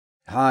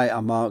Hi,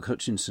 I'm Mark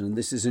Hutchinson, and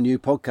this is a new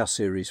podcast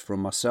series from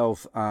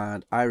myself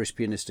and Irish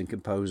pianist and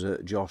composer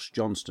Josh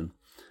Johnston.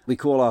 We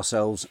call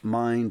ourselves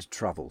Mind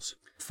Travels.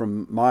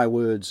 From my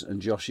words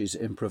and Josh's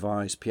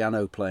improvised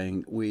piano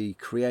playing, we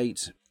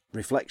create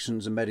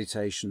reflections and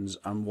meditations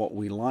and what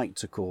we like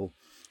to call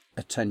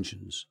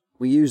attentions.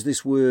 We use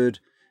this word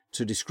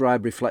to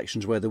describe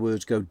reflections where the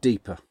words go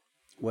deeper,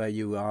 where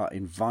you are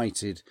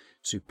invited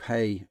to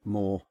pay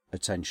more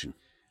attention.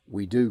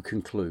 We do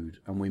conclude,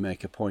 and we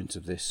make a point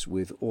of this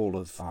with all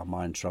of our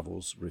Mind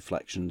Travels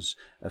reflections,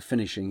 of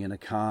finishing in a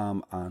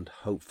calm and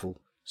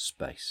hopeful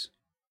space.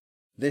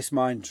 This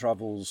Mind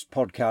Travels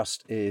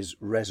podcast is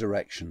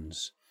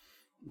Resurrections.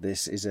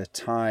 This is a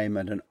time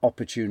and an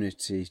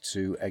opportunity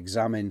to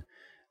examine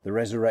the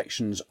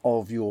resurrections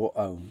of your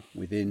own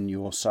within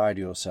your side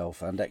of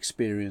yourself and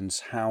experience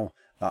how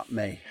that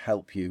may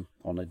help you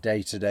on a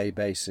day-to-day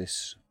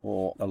basis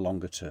or a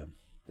longer term.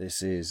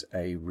 This is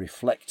a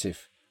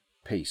reflective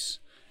piece,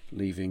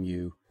 leaving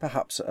you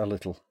perhaps a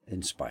little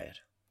inspired.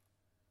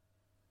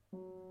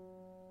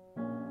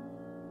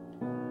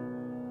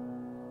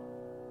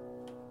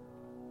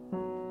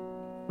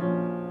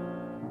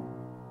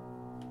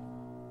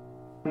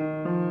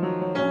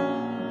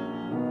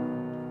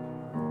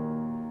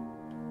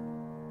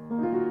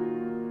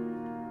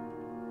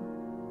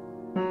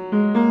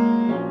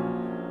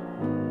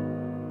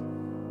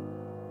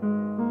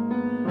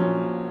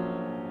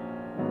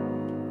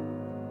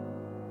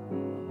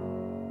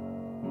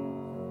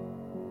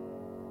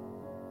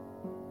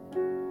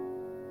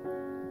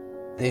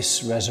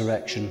 This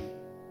resurrection,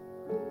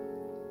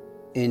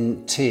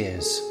 in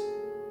tears,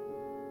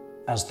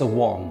 as the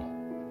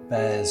one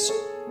bears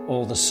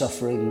all the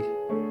suffering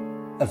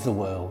of the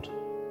world,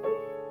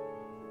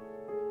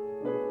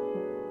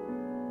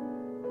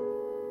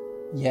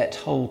 yet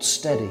holds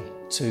steady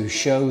to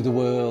show the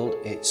world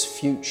its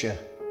future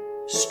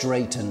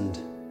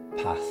straightened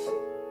path.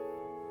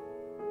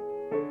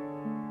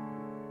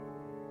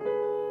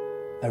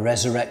 A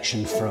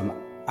resurrection from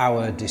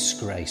our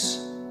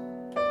disgrace,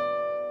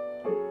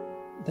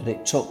 that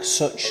it took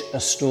such a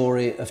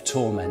story of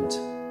torment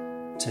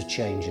to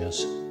change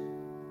us.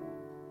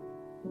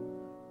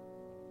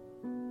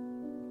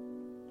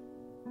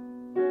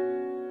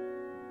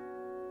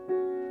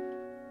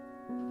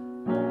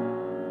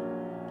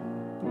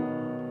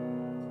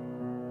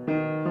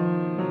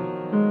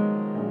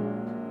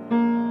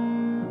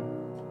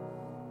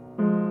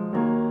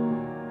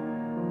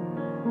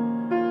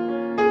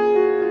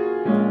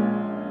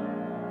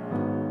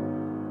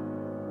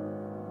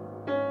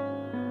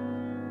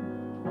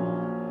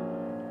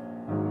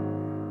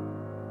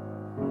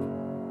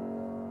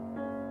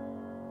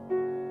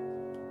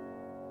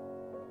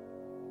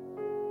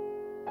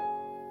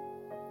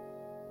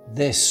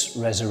 This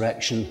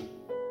resurrection,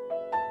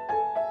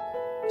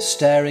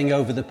 staring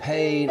over the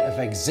pain of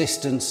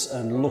existence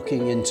and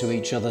looking into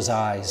each other's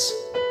eyes,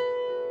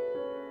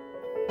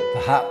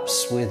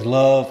 perhaps with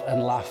love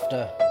and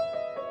laughter,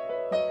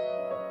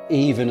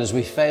 even as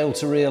we fail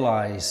to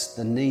realize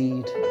the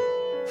need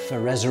for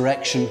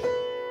resurrection,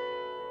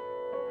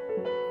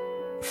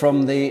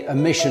 from the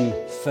omission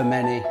for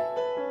many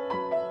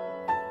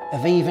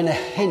of even a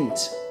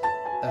hint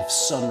of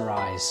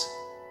sunrise.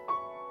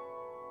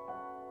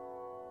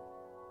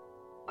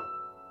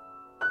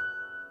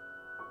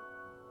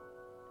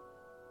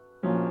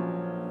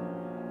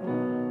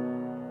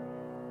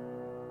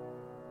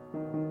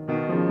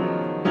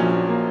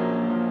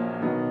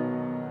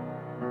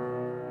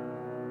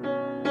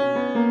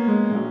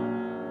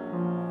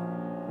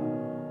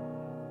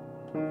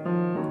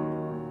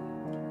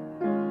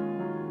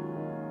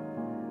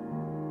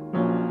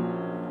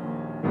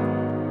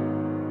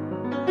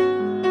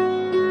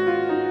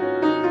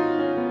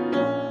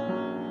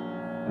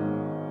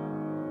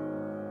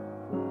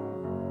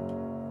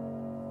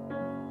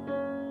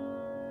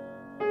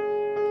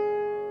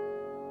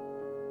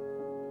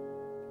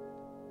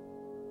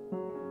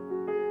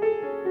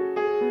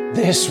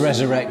 This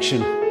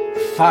resurrection,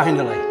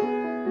 finally,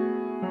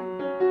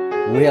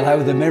 we allow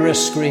the mirror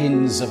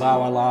screens of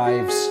our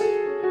lives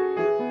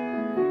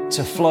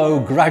to flow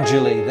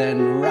gradually,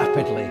 then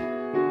rapidly,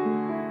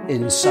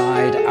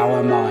 inside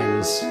our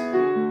minds.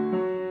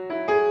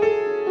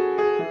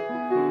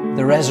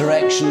 The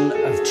resurrection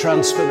of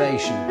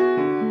transformation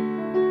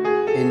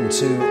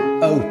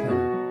into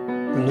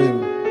open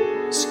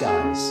blue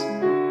skies.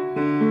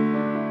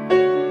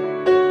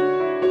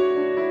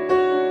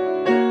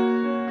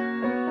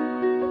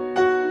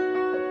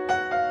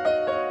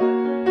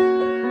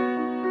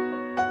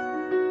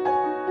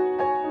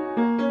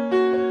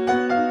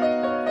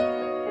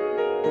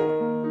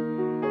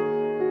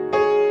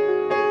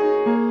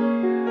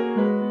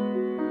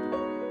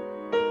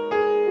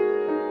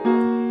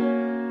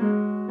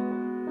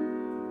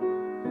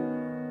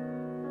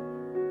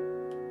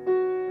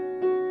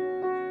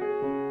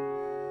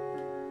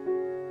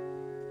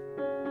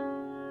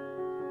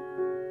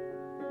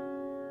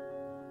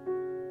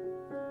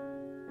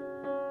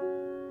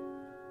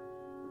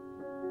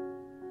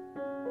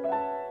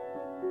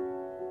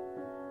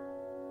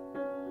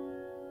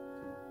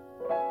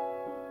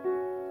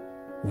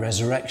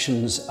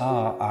 Resurrections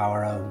are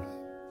our own,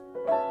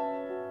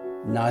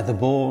 neither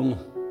born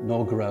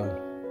nor grown,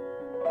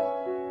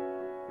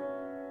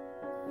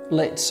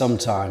 lit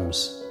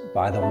sometimes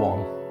by the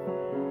one,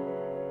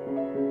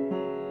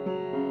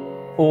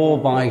 or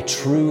by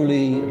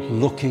truly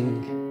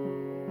looking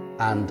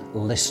and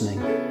listening,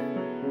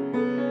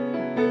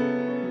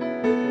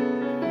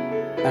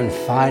 and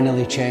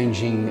finally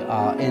changing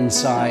our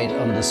inside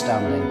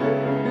understanding.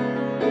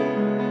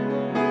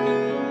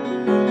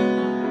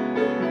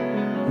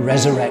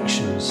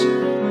 Resurrections,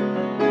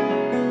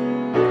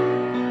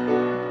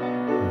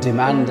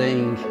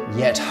 demanding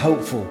yet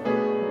hopeful,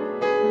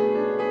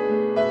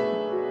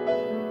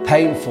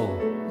 painful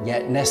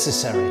yet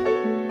necessary,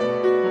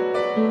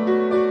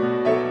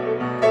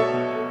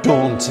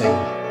 daunting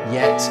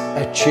yet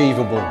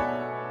achievable.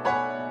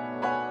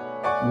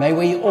 May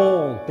we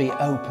all be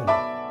open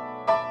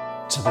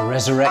to the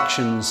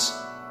resurrections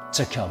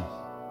to come.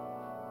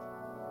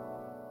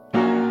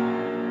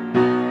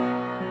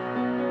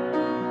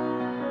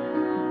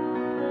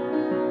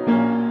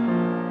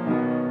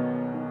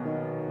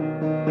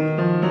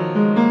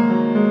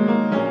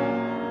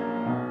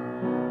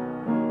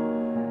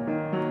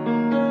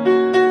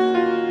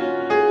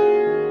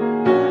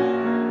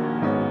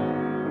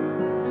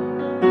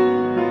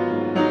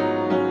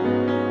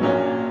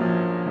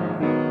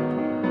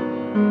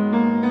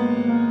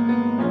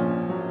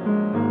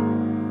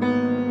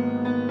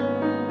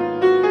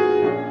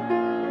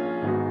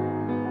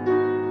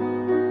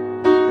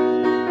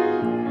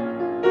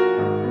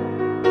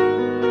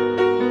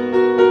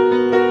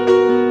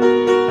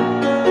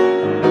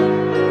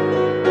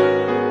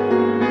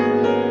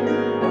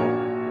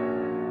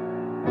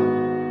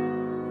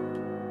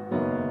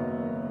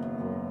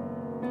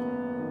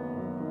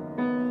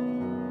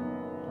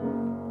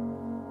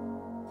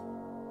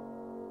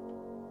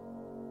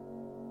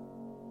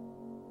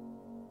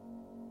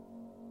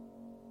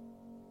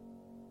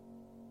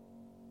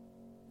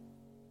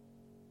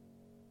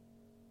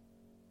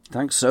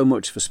 Thanks so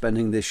much for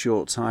spending this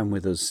short time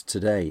with us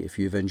today. If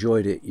you've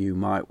enjoyed it, you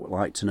might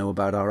like to know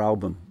about our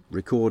album,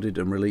 recorded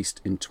and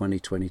released in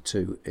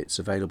 2022. It's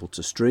available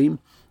to stream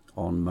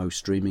on most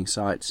streaming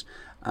sites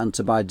and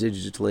to buy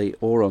digitally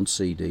or on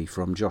CD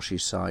from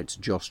Josh's site,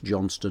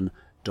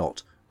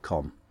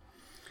 joshjohnston.com.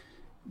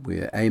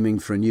 We're aiming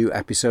for a new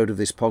episode of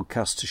this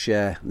podcast to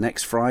share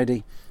next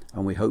Friday,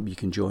 and we hope you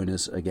can join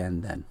us again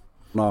then.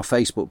 On our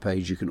Facebook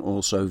page, you can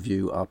also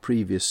view our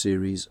previous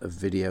series of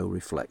video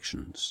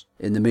reflections.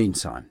 In the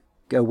meantime,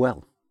 go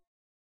well.